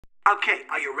Okay,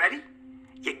 are you ready?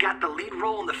 You got the lead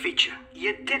role in the feature.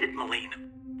 You did it, Meline.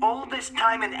 All this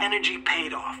time and energy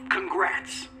paid off.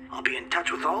 Congrats. I'll be in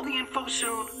touch with all the info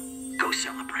soon. Go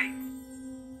celebrate.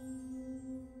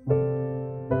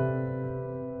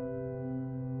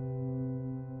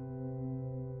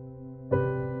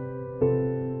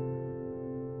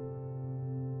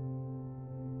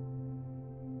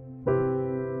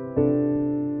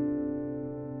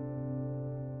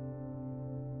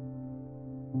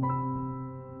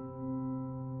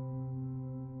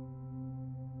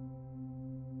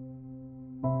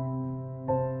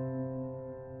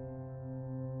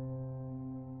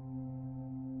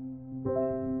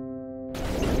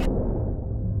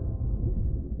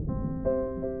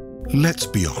 Let's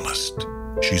be honest,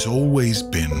 she's always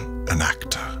been an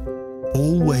actor,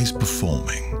 always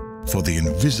performing for the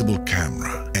invisible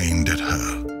camera aimed at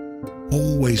her,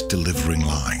 always delivering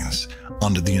lines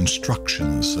under the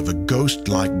instructions of a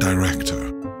ghost-like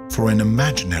director for an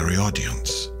imaginary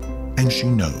audience. And she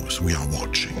knows we are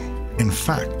watching. In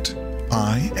fact,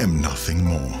 I am nothing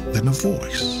more than a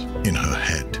voice in her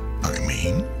head. I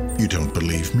mean, you don't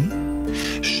believe me?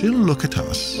 She'll look at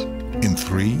us in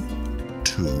 3,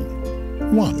 2,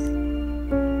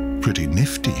 1. Pretty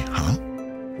nifty, huh?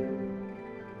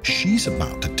 She's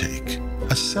about to take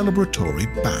a celebratory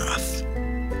bath.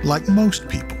 Like most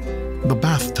people, the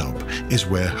bathtub is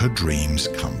where her dreams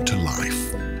come to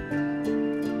life.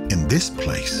 In this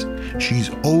place, she's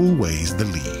always the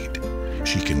lead.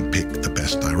 She can pick the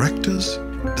best directors,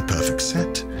 the perfect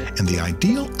set, and the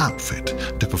ideal outfit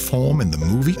to perform in the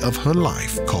movie of her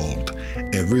life called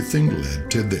Everything Led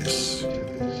to This.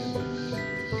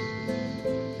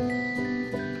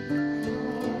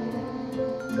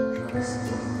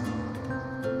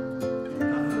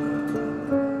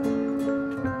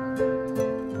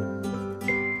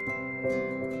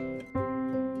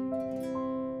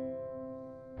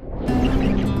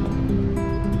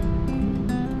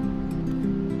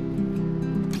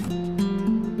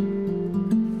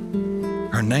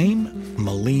 Her name,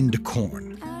 Meline de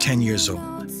Corn, 10 years old.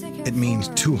 It means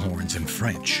two horns in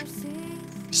French.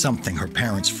 Something her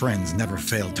parents' friends never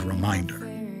failed to remind her.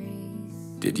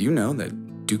 Did you know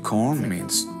that deux cornes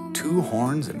means two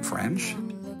horns in French?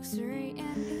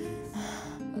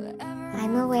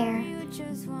 I'm aware.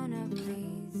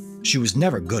 She was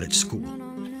never good at school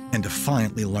and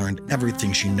defiantly learned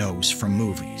everything she knows from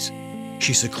movies.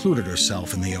 She secluded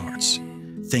herself in the arts,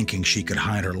 thinking she could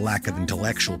hide her lack of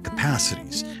intellectual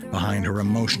capacities behind her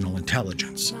emotional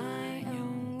intelligence.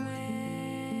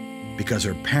 Because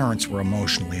her parents were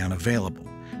emotionally unavailable,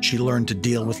 she learned to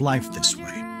deal with life this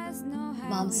way.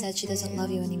 Mom said she doesn't love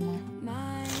you anymore.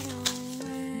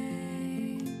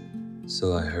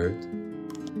 So I heard.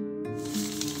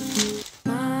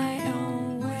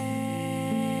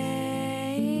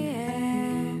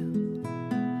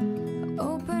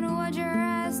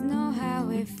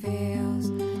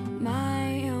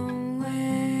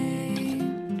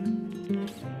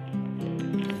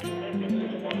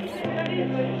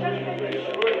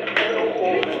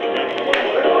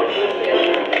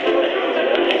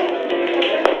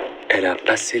 Elle a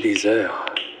passé des heures,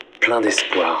 plein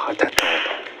d'espoir, à t'attendre,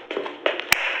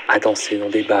 à danser dans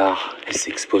des bars et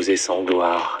s'exposer sans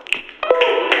gloire.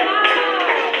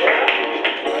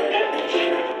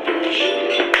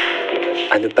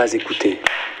 À ne pas écouter,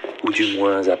 ou du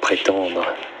moins à prétendre,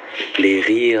 les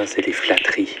rires et les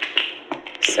flatteries.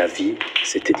 Sa vie,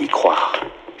 c'était d'y croire.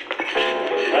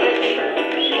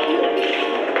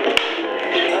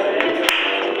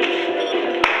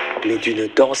 Mais d'une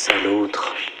danse à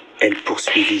l'autre, elle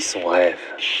poursuivit son rêve.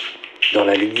 Dans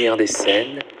la lumière des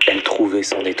scènes, elle trouvait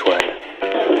son étoile.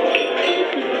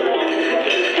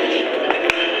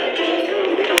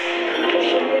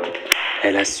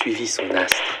 Elle a suivi son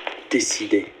astre,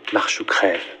 décidée, marche ou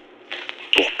crève,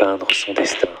 pour peindre son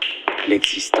destin,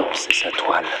 l'existence et sa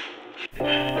toile.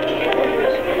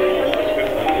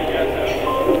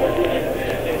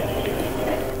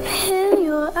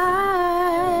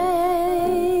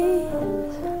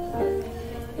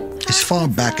 As far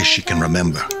back as she can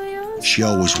remember, she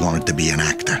always wanted to be an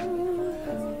actor.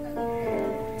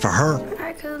 For her,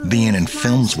 being in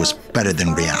films was better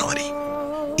than reality.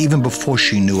 Even before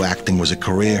she knew acting was a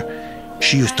career,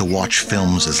 she used to watch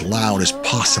films as loud as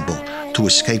possible to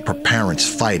escape her parents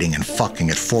fighting and fucking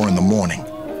at 4 in the morning.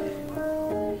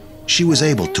 She was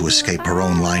able to escape her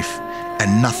own life,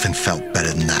 and nothing felt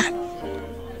better than that.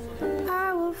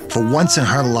 For once in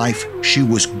her life, she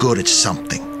was good at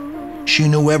something. She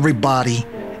knew everybody,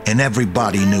 and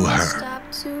everybody knew her.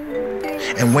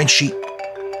 And when she...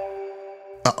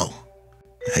 Uh-oh.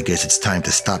 I guess it's time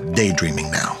to stop daydreaming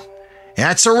now.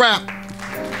 That's a wrap!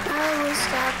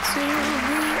 Merci.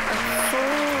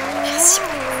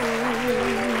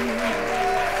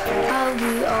 I'll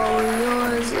be all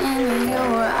yours in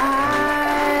your eyes.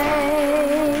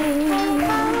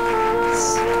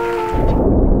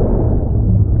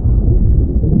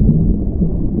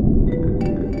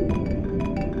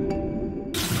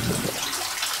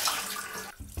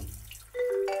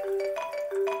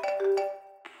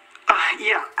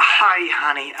 Yeah, hi,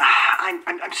 honey.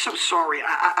 I'm so sorry.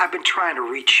 I've been trying to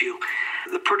reach you.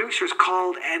 The producers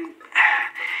called, and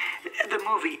the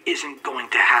movie isn't going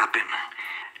to happen.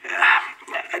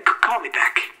 Call me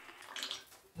back.